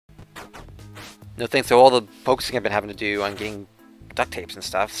No thanks to all the focusing I've been having to do on getting duct tapes and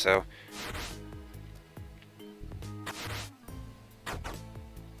stuff, so...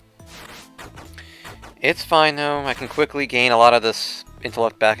 It's fine though, I can quickly gain a lot of this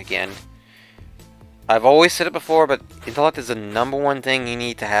intellect back again. I've always said it before, but intellect is the #1 thing you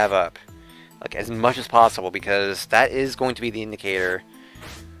need to have up. Like, as much as possible, because that is going to be the indicator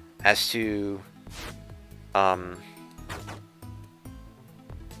as to... the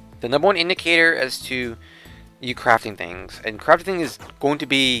 #1 indicator as to you crafting things. And crafting is going to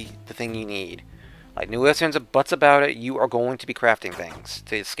be the thing you need. Like, no ifs, ands, or buts about it, you are going to be crafting things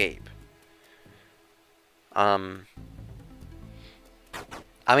to escape. I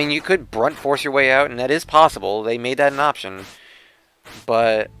mean, you could brunt force your way out, and that is possible. They made that an option,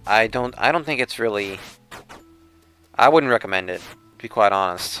 but I don't think it's really... I wouldn't recommend it, to be quite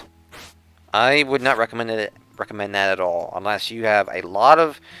honest. I would not recommend that at all, unless you have a lot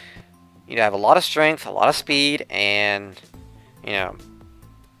of... You have a lot of strength, a lot of speed, and you know,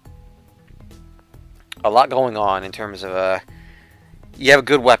 a lot going on in terms of you have a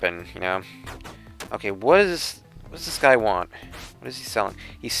good weapon. You know. Okay, what does this guy want? What is he selling?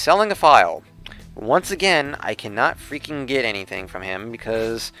 He's selling a file. Once again, I cannot freaking get anything from him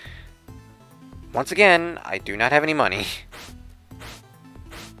because, once again, I do not have any money.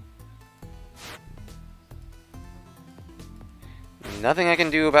 Nothing I can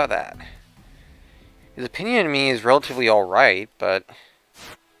do about that. His opinion of me is relatively alright, but...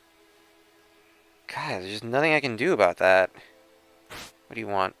 God, there's just nothing I can do about that. What do you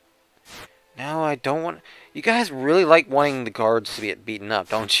want? No, I don't want... You guys really like wanting the guards to get beaten up,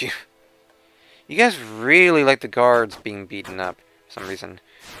 don't you? You guys really like the guards being beaten up for some reason.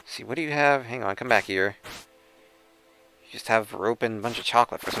 Let's see, what do you have? Hang on, come back here. You just have rope and a bunch of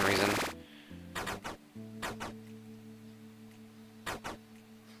chocolate for some reason.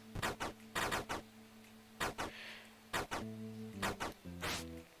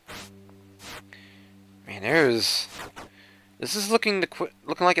 Man, this is looking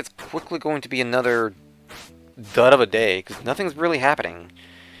like it's quickly going to be another dud of a day because nothing's really happening.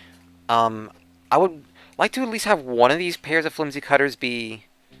 I would like to at least have one of these pairs of flimsy cutters be...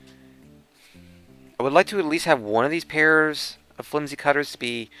 I would like to at least have one of these pairs of flimsy cutters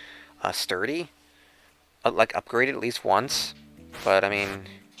be sturdy. Like, upgraded at least once. But, I mean...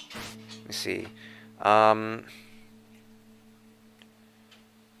 Let me see.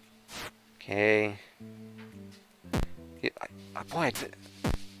 Okay... Boy,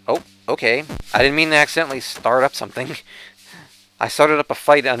 oh, okay. I didn't mean to accidentally start up something. I started up a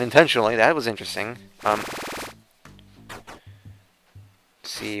fight unintentionally. That was interesting. Let's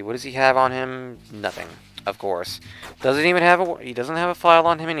see, what does he have on him? Nothing, of course. Doesn't even have a... He doesn't have a file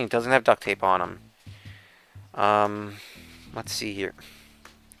on him, and he doesn't have duct tape on him. Let's see here.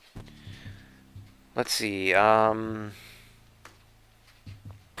 Let's see,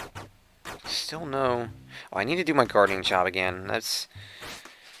 still no... Oh, I need to do my gardening job again. That's...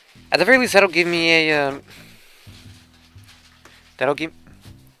 At the very least, that'll give me a, That'll give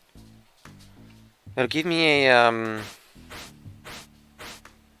me a,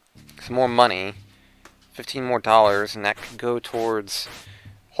 some more money. $15 more, and that could go towards...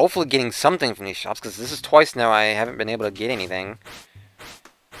 hopefully getting something from these shops, because this is twice now I haven't been able to get anything.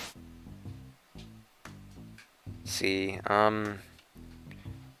 Let's see, could've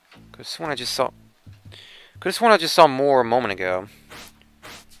sworn I just saw more a moment ago.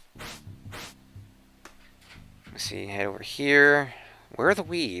 Let's see, head over here. Where are the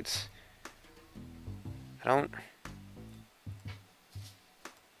weeds? I don't...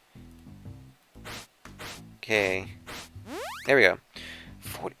 Okay. There we go.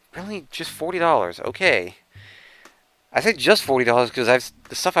 Really? Just $40? Okay. I say just $40 because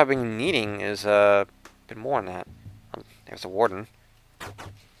the stuff I've been needing is a bit more than that. There's a warden.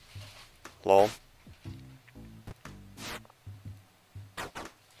 Lol.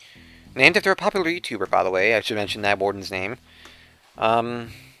 Named after a popular YouTuber, by the way. I should mention that warden's name. Can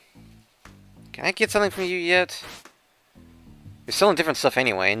I get something from you yet? You're selling different stuff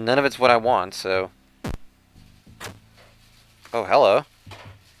anyway. None of it's what I want, so... Oh, hello.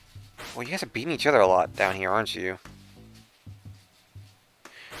 Well, you guys are beating each other a lot down here, aren't you?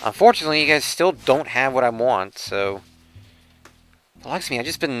 Unfortunately, you guys still don't have what I want, so... Relax me, I've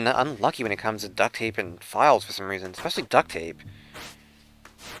just been unlucky when it comes to duct tape and files for some reason. Especially duct tape.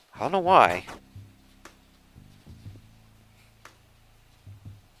 I don't know why.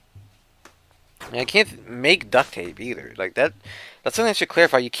 I mean, I can't make duct tape either. Like, that's something I should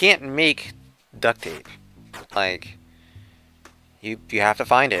clarify. You can't make duct tape. Like, you have to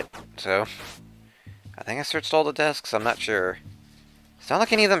find it. So, I think I searched all the desks. I'm not sure. It's not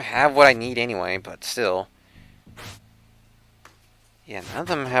like any of them have what I need anyway, but still. Yeah, none of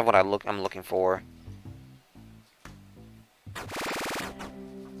them have what I'm looking for.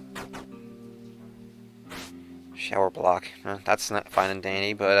 Shower block. That's not fine and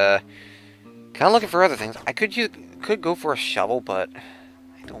dandy, but kind of looking for other things. I could go for a shovel, but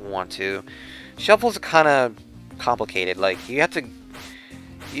I don't want to. Shovels are kind of complicated. Like you have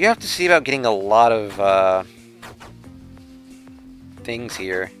to see about getting a lot of things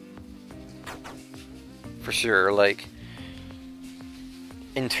here. For sure, like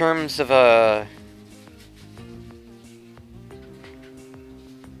in terms of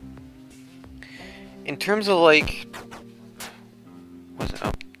like, what's it?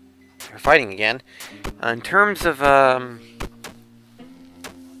 Oh, they're fighting again. In terms of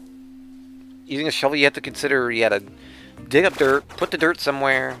using a shovel, you have to consider you had to dig up dirt, put the dirt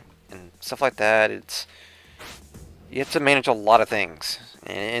somewhere, and stuff like that. You have to manage a lot of things,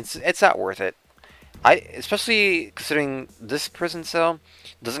 and it's not worth it. Especially considering this prison cell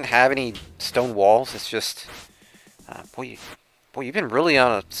doesn't have any stone walls. It's just boy, you've been really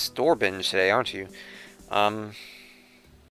on a store binge today, aren't you?